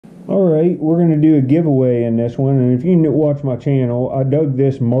Alright, we're going to do a giveaway in this one, and if you watch my channel, I dug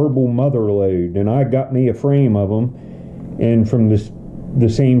this marble mother lode, and I got me a frame of them, and from the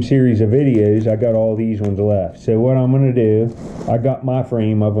same series of videos, I got all these ones left. So what I'm going to do, I got my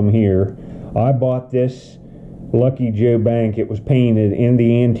frame of them here. I bought this Lucky Joe bank. It was painted in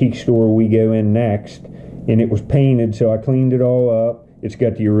the antique store we go in next, and it was painted, so I cleaned it all up. It's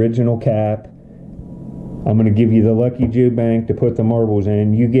got the original cap. I'm going to give you the Lucky Joe bank to put the marbles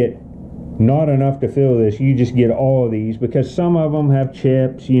in. You get not enough to fill this. You just get all of these, because some of them have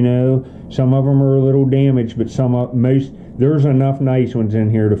chips, you know. Some of them are a little damaged, but there's enough nice ones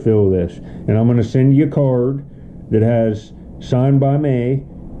in here to fill this. And I'm going to send you a card that has signed by me,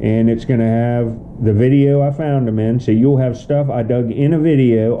 and it's going to have the video I found them in. So you'll have stuff I dug in a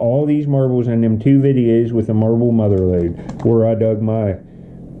video, all these marbles in them 2 videos with the marble mother lode, where I dug my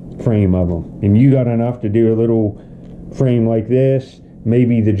frame of them. And you got enough to do a little frame like this,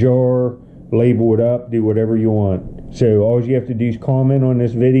 maybe the jar, label it up, do whatever you want. So all you have to do is comment on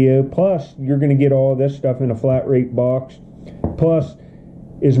this video, plus you're going to get all this stuff in a flat rate box, plus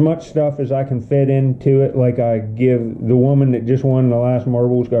as much stuff as I can fit into it. Like I give the woman that just won the last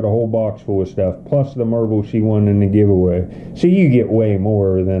marbles, got a whole box full of stuff, plus the marbles she won in the giveaway. So you get way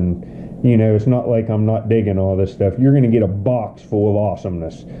more than, you know, it's not like I'm not digging all this stuff. You're going to get a box full of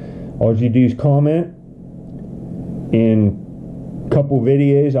awesomeness. All you do is comment. In a couple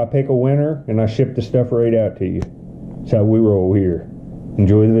videos, I pick a winner, and I ship the stuff right out to you. That's how we roll here.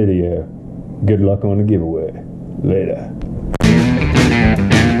 Enjoy the video. Good luck on the giveaway. Later.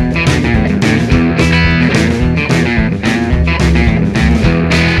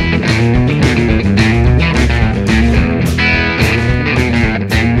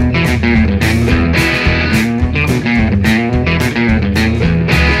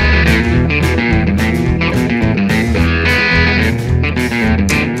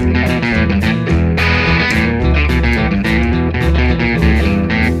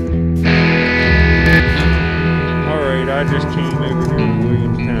 I just came over here to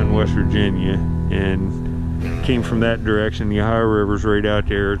Williamstown, West Virginia, and came from that direction. The Ohio River's right out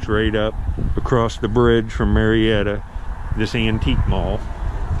there. It's right up across the bridge from Marietta, this antique mall.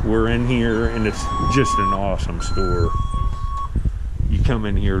 We're in here, and it's just an awesome store. You come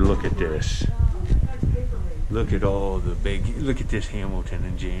in here, look at this. Look at all the look at this Hamilton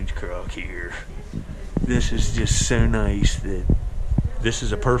and James Crock here. This is just so nice that this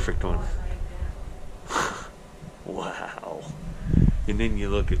is a perfect one. Wow. And then you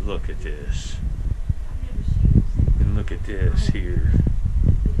look at this. And look at this here.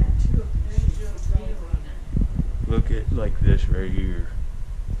 Look at like this right here.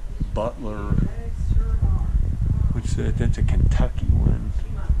 Butler. What's that? That's a Kentucky one.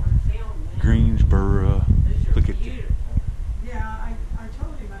 Greensboro. Look at that.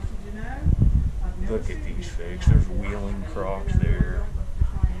 Look at these folks. There's wheeling Crocs there.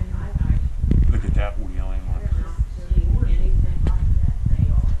 Look at that wheeling one.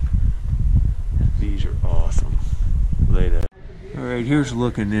 These are awesome. Later. Alright, here's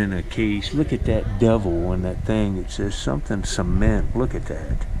looking in a case. Look at that devil on that thing. It says something cement. Look at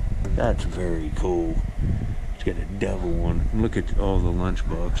that. That's very cool. It's got a devil on it. Look at all the lunch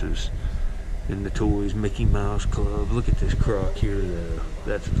boxes and the toys. Mickey Mouse Club. Look at this crock here though.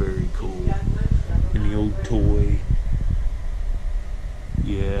 That's very cool. And the old toy.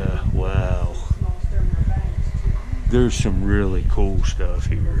 Yeah, wow. There's some really cool stuff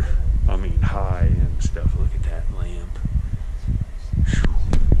here. I mean, high-end stuff. Look at that lamp.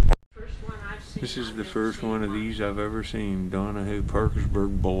 This is the first one of these I've ever seen. Donahoe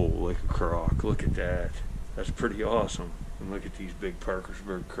Parkersburg bowl, like a crock. Look at that. That's pretty awesome. And look at these big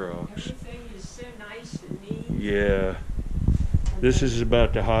Parkersburg Crocs. Everything is so nice and neat. Yeah. This is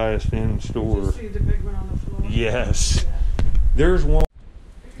about the highest end store. Did you see the big one on the floor? Yes. There's one.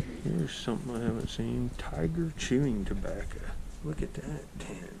 Here's something I haven't seen. Tiger chewing tobacco. Look at that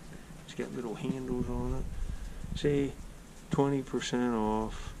tin. It's got little handles on it. See, 20%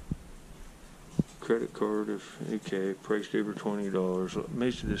 off. Credit card if okay, priced over $20.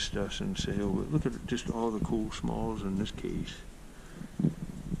 Most of this stuff's in sale, but look at just all the cool smalls in this case.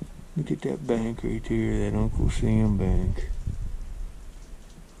 Look at that bank right there, that Uncle Sam bank.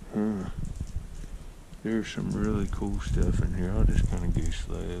 Huh. There's some really cool stuff in here. I'll just kind of go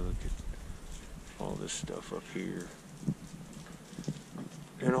slow. Look at all this stuff up here.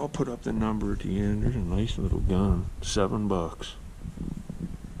 And I'll put up the number at the end. There's a nice little gun, $7.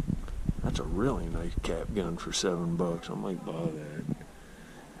 That's a really nice cap gun for $7. I might buy that.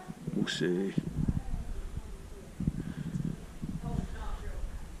 We'll see.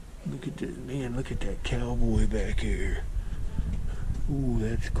 Look at this, man, look at that cowboy back here. Ooh,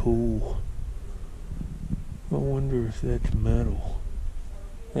 that's cool. I wonder if that's metal.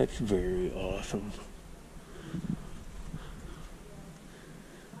 That's very awesome.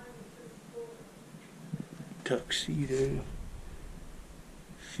 Tuxedo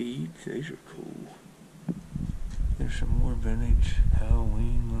feet, these are cool. There's some more vintage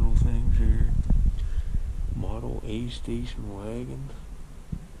Halloween little things here. Model A station wagon.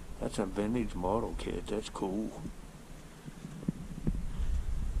 That's a vintage model kit, that's cool.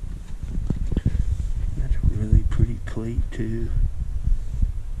 That's a really pretty plate too.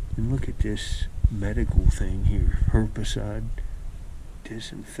 And look at this medical thing here. Herbicide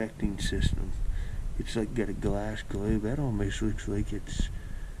disinfecting system. It's like got a glass globe. That almost looks like it's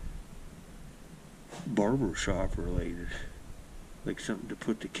barber shop related. Like something to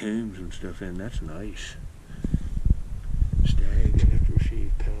put the combs and stuff in. That's nice. Stag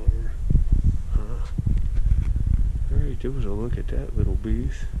aftershave powder. Huh. Alright, there was a look at that little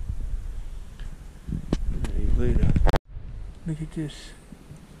booth. Alright, later. Look at this.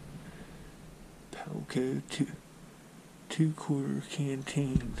 Palco 2-quart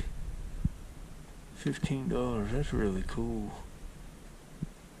canteen. $15. That's really cool.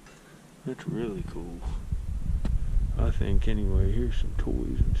 That's really cool. I think anyway. Here's some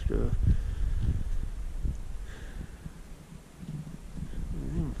toys and stuff.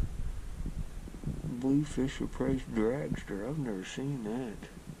 Blue Fisher Price dragster. I've never seen that.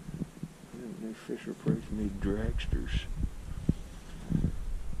 I didn't know Fisher Price made dragsters.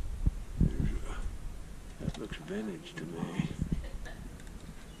 That looks vintage to me.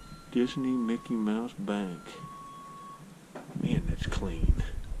 Disney Mickey Mouse Bank. Man, that's clean.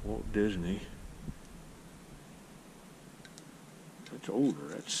 Walt Disney. That's older.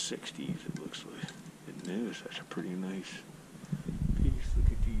 That's 60s, it looks like. It knows. That's a pretty nice piece.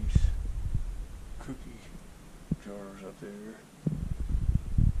 Look at these cookie jars up there.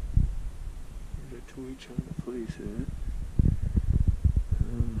 There's a toy China place at.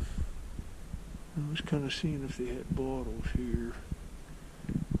 I was kind of seeing if they had bottles here.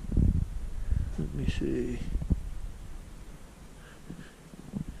 Let me see.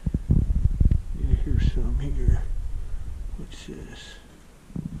 Yeah, here's some here. What's this?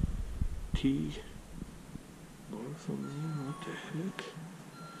 Tea. Bartholomew, what the heck?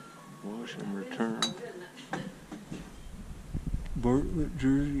 Wash and return. Bartlett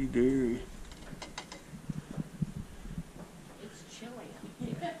Jersey Dairy. It's chilly.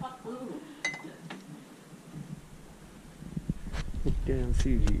 Look down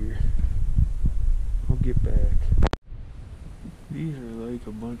through here. I'll get back. These are like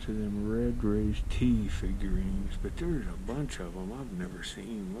a bunch of them Red Race tea figurines, but there's a bunch of them I've never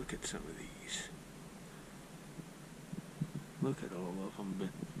seen. Look at some of these. Look at all of them, but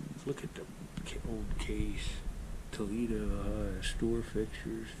look at the old case. Toledo, Ohio, store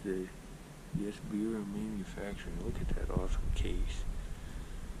fixtures, the Yes Beer and Manufacturing. Look at that awesome case.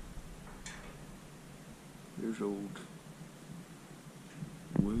 There's old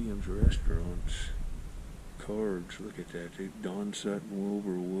Williams restaurants. Cards, look at that. Don Sutton,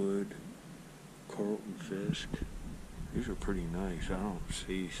 Wilbur Wood, Carlton Fisk. These are pretty nice. I don't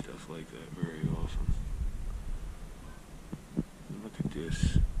see stuff like that very often. And look at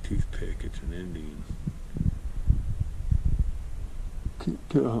this toothpick. It's an Indian. Can't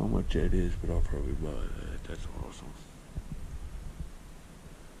tell how much that is, but I'll probably buy that. That's awesome.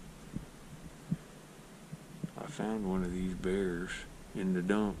 I found one of these bears in the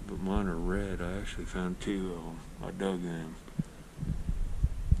dump, but mine are red. I actually found two of them. I dug them.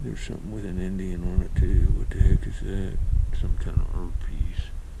 There's something with an Indian on it too. What the heck is that? Some kind of herb piece.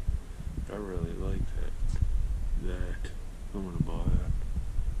 I really like that. I'm gonna buy it.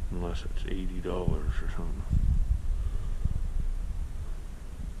 Unless it's $80 or something.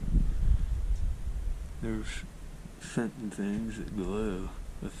 There's Fenton things that glow.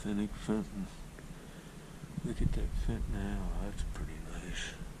 Authentic Fenton. Look at that Fentanyl. That's pretty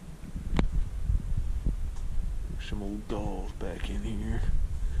nice. There's some old dolls back in here.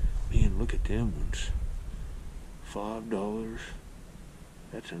 Man, look at them ones. $5.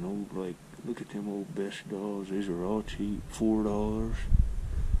 That's an old, like, look at them old Best dolls. These are all cheap. $4.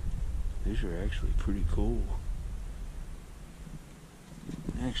 These are actually pretty cool.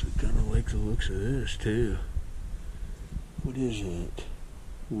 I actually kind of like the looks of this, too. What is it?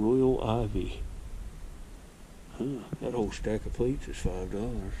 Royal Ivy. Huh, that whole stack of plates is $5.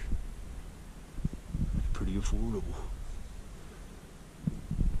 That's pretty affordable.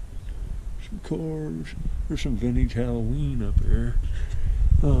 Some cars. There's some vintage Halloween up there.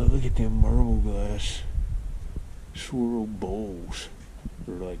 Oh, look at them marble glass swirl bowls.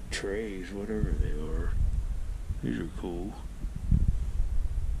 They're like trays, whatever they are. These are cool.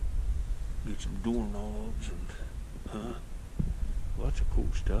 some doorknobs and, lots of cool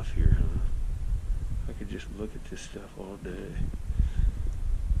stuff here, huh? I could just look at this stuff all day.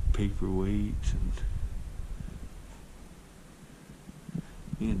 Paperweights and...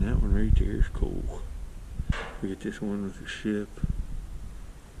 Man, that one right there is cool. Look at this one with the ship.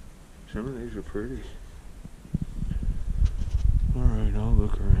 Some of these are pretty. Alright, I'll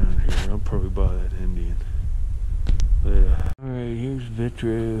look around here. I'll probably buy that Indian. Yeah. Alright, here's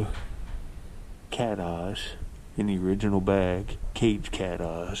Vitro cat eyes in the original bag. Cage cat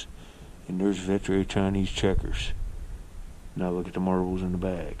eyes. And there's Vitro Chinese checkers. Now look at the marbles in the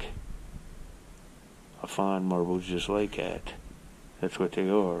bag. I find marbles just like that. That's what they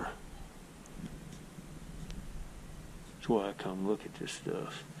are. That's why I come look at this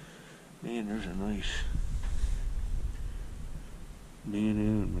stuff. Man, there's a nice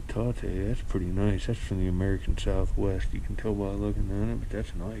Nano and Metate. That's pretty nice. That's from the American Southwest. You can tell by looking at it, but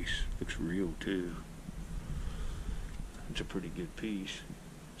that's nice. Looks real too. It's a pretty good piece.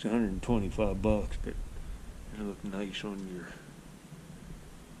 It's $125, but it'll look nice on your...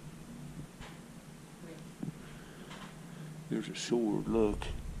 There's a sword, look.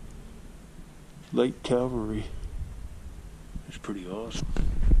 Light cavalry. It's pretty awesome.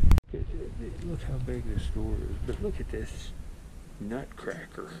 Look how big this store is, but look at this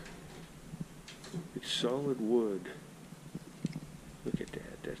nutcracker. It's solid wood. Look at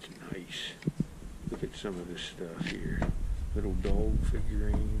that, that's nice. Look at some of this stuff here. Little dog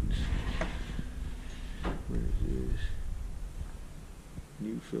figurines. What is this?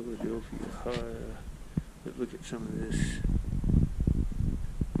 New Philadelphia, Ohio. But look at some of this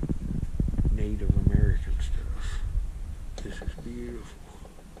Native American stuff. This is beautiful.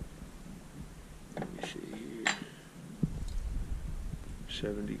 Let me see here.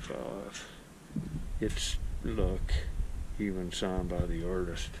 75. It's, look, even signed by the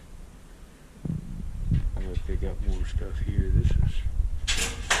artist. Look, they got more stuff here.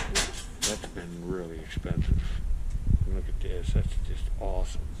 That's been really expensive. Look at this, that's just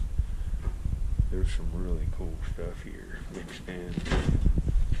awesome. There's some really cool stuff here mixed in.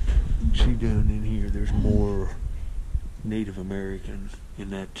 See down in here, there's more Native American,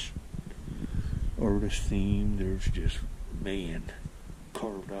 and that's artist theme. There's just, man,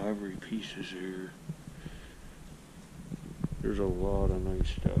 carved ivory pieces here. There's a lot of nice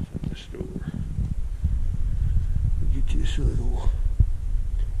stuff in the store. Look at this little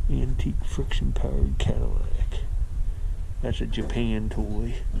antique friction powered Cadillac. That's a Japan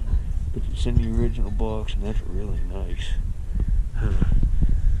toy, but it's in the original box, and that's really nice.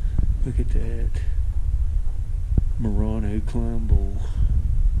 Look at that Murano clown bowl.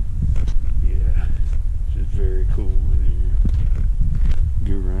 Yeah, this is very cool in here.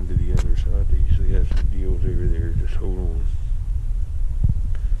 Go around to the other side. They usually have some deals over there. Just hold on.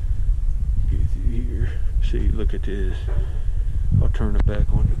 Go through here. See, look at this. I'll turn it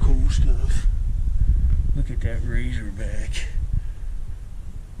back on the cool stuff. Look at that Razorback.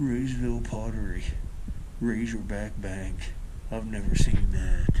 Roseville Pottery. Razorback Bank. I've never seen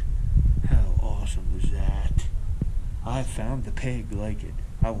that. How awesome is that? I found the peg like it.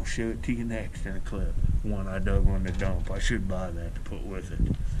 I will show it to you next in a clip. One I dug on the dump. I should buy that to put with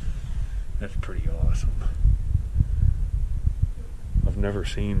it. That's pretty awesome. I've never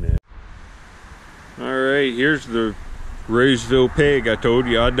seen that. Alright, here's the Roseville peg. I told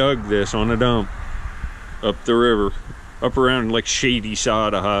you I dug this on a dump. Up the river. Up around like shady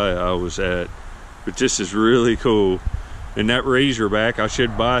side of high I was at. But this is really cool. And that Razorback, I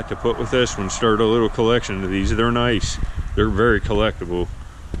should buy it to put with this one. Start a little collection of these. They're nice. They're very collectible.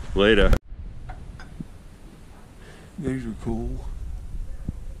 Later. These are cool.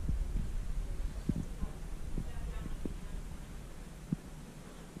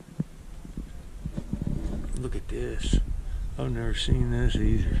 Look at this. I've never seen this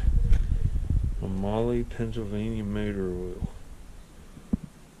either. A Molly, Pennsylvania motor oil.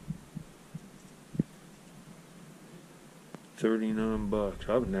 $39.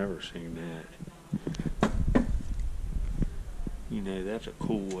 I've never seen that. You know, that's a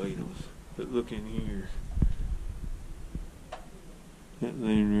cool item. But look in here. That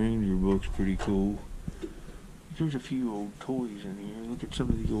Lone Ranger book's pretty cool. There's a few old toys in here. Look at some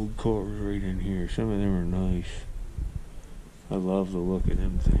of the old cars right in here. Some of them are nice. I love the look of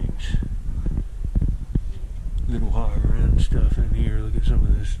them things. Little higher end stuff in here. Look at some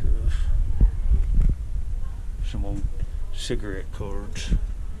of this stuff. Some old cigarette cards.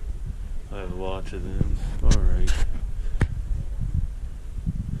 I have lots of them. Alright.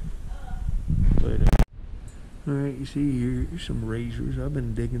 Later. Alright, you see here's some razors. I've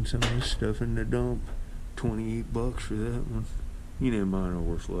been digging some of this stuff in the dump. $28 for that one. You know, mine are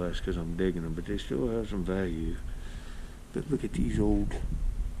worth less because I'm digging them, but they still have some value. But look at these old,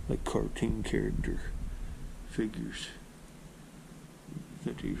 like, cartoon character figures. I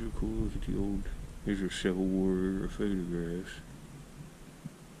thought these are cool. Look at the old, these are Civil War photographs.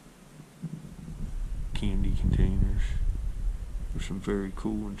 Candy containers. There's some very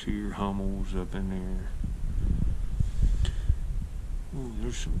cool ones here. Hummels up in there. Oh,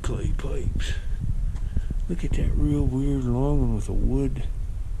 there's some clay pipes. Look at that real weird long one with a wood.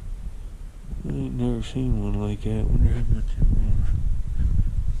 I ain't never seen one like that. Wonder how much it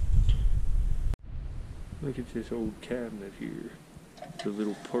was. Look at this old cabinet here. The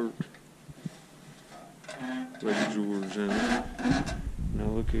little part. Like drawers in it. Now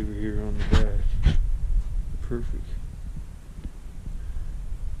look over here on the back. Perfect.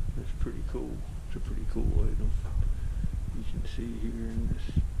 That's pretty cool. It's a pretty cool item. You can see here in this.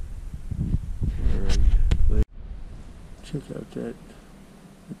 Alright. Check out that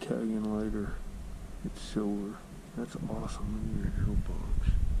Italian lighter. It's silver. That's awesome. Look at your little box.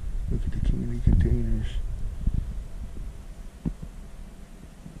 Look at the candy containers.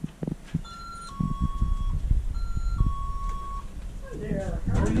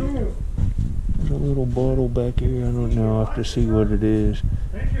 There's a little bottle back here. I don't know. I'll have to see what it is.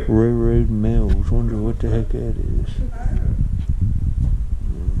 Railroad Mills. Wonder what the heck that is.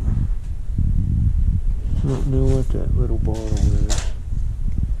 I don't know what that little bottle is.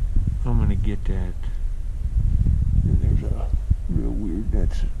 I'm gonna get that. And there's a real weird.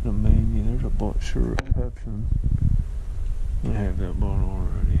 That's the menu. There's a bottle syrup Pepsin. I have that bottle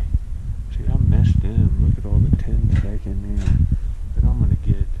already. See, I messed them. Look at all the tins back in there. But I'm gonna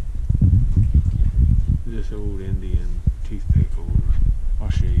get this old Indian toothpick holder.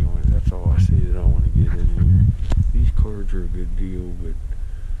 I'll show you one. That's all I see that I want to get in here. These cards are a good deal, but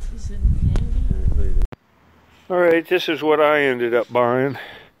Is it handy? Alright, this is what I ended up buying.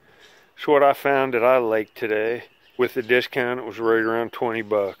 It's what I found that I liked today. With the discount, it was right around 20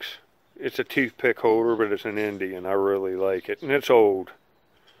 bucks. It's a toothpick holder, but it's an Indian. I really like it. And it's old.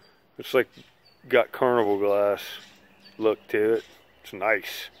 It's like got carnival glass look to it. It's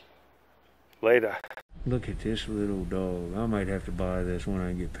nice. Later. Look at this little dog. I might have to buy this when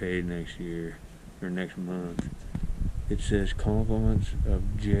I get paid next year or next month. It says compliments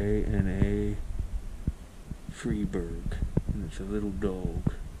of J and A Freeburg, and it's a little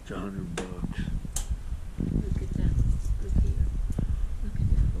dog. It's $100 bucks. Look at that. Look here. Look at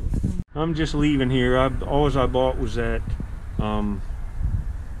that little thing. I'm just leaving here. All I bought was that.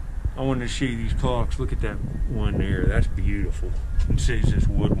 I wanted to show you these clocks. Look at that one there. That's beautiful. It says this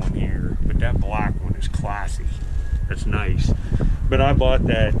wood one here, but that black one is classy. That's nice. But I bought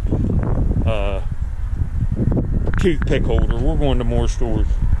that toothpick holder. We're going to more stores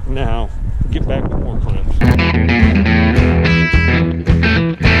now. Get back with more clips.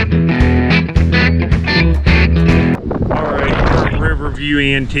 Alright, Riverview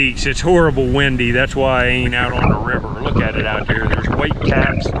Antiques. It's horrible windy. That's why I ain't out on the river. Look at it out there. There's white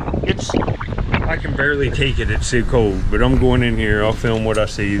caps. I can barely take it. It's so cold. But I'm going in here. I'll film what I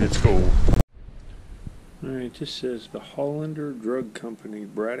see that's cool. Alright, this says the Hollander Drug Company,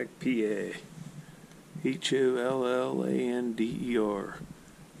 Braddock, PA. Hollander.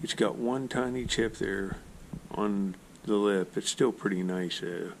 It's got one tiny chip there on the lip. It's still pretty nice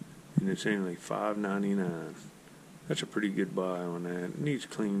though. And it's only $5.99. That's a pretty good buy on that. It needs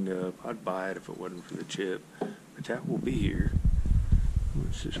cleaned up. I'd buy it if it wasn't for the chip. But that will be here.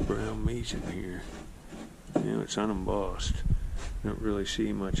 What's this brown mason here? You know, it's unembossed. Don't really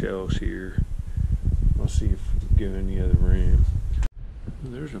see much else here. I'll see if I give any other room.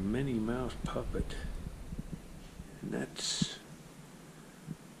 There's a Minnie Mouse puppet. And that's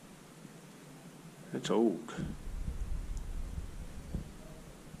old.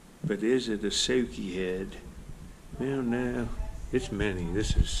 But is it a Soaky head? Well, no. It's Minnie.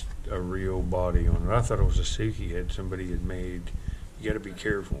 This is a real body on it. I thought it was a Soaky head somebody had made. You gotta be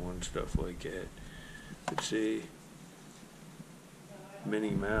careful on stuff like that. Let's see.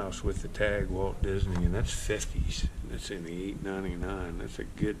 Minnie Mouse with the tag Walt Disney, and that's 50s. And that's in the $8.99. That's a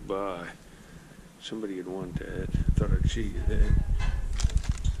good buy. Somebody would want that. I thought I'd show you that.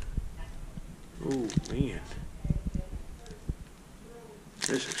 Oh man,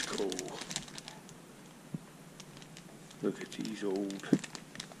 this is cool. Look at these old.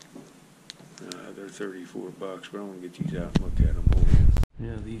 They're 34 bucks, but I'm gonna get these out and look at them.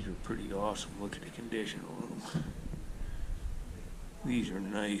 Yeah, these are pretty awesome. Look at the condition on them. These are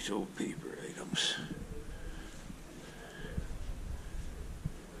nice old paper items.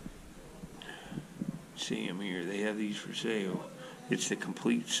 See them here. They have these for sale. It's the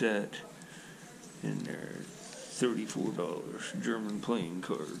complete set, and they're $34. German playing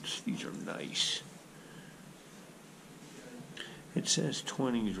cards. These are nice. It says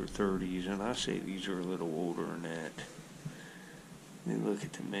 20s or 30s, and I say these are a little older than that. They look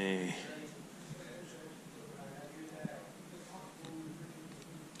at me.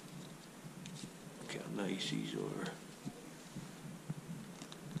 Look how nice these are.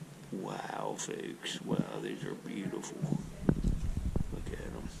 Wow, folks. Wow, these are beautiful. Look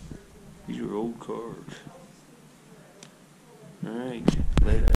at them. These are old cards. Alright,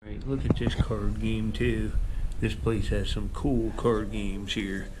 look at this card game too. This place has some cool card games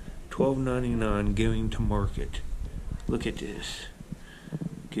here. $12.99 going to market. Look at this.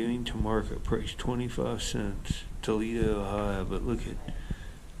 Going to market price 25 cents. Toledo, Ohio. But look at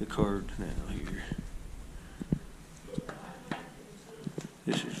the cards now here.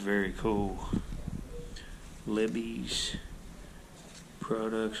 This is very cool. Libby's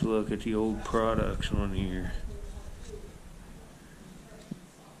products. Look at the old products on here.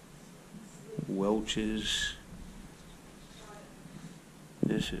 Welch's.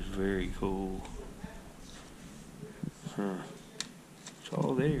 This is very cool. Huh. It's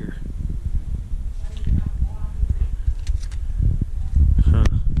all there. Huh.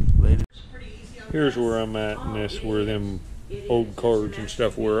 Later. Here's where I'm at in this, where them old cards and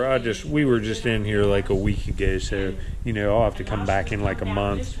stuff were. We were just in here like a week ago, so you know I'll have to come back in like a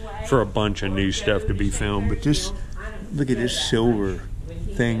month for a bunch of new stuff to be filmed. But this, look at this silver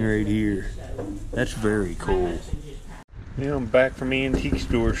thing right here. That's very cool. Now I'm back from the antique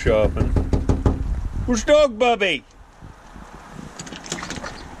store shopping. Where's Dog Bubby?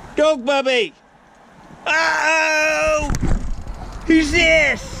 Dog Bubby! Oh! Who's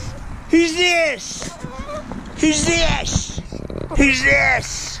this? Who's this? Who's this? Who's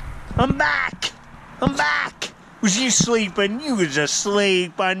this? I'm back! I'm back! Was you sleeping? You was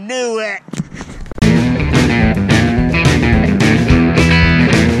asleep. I knew it.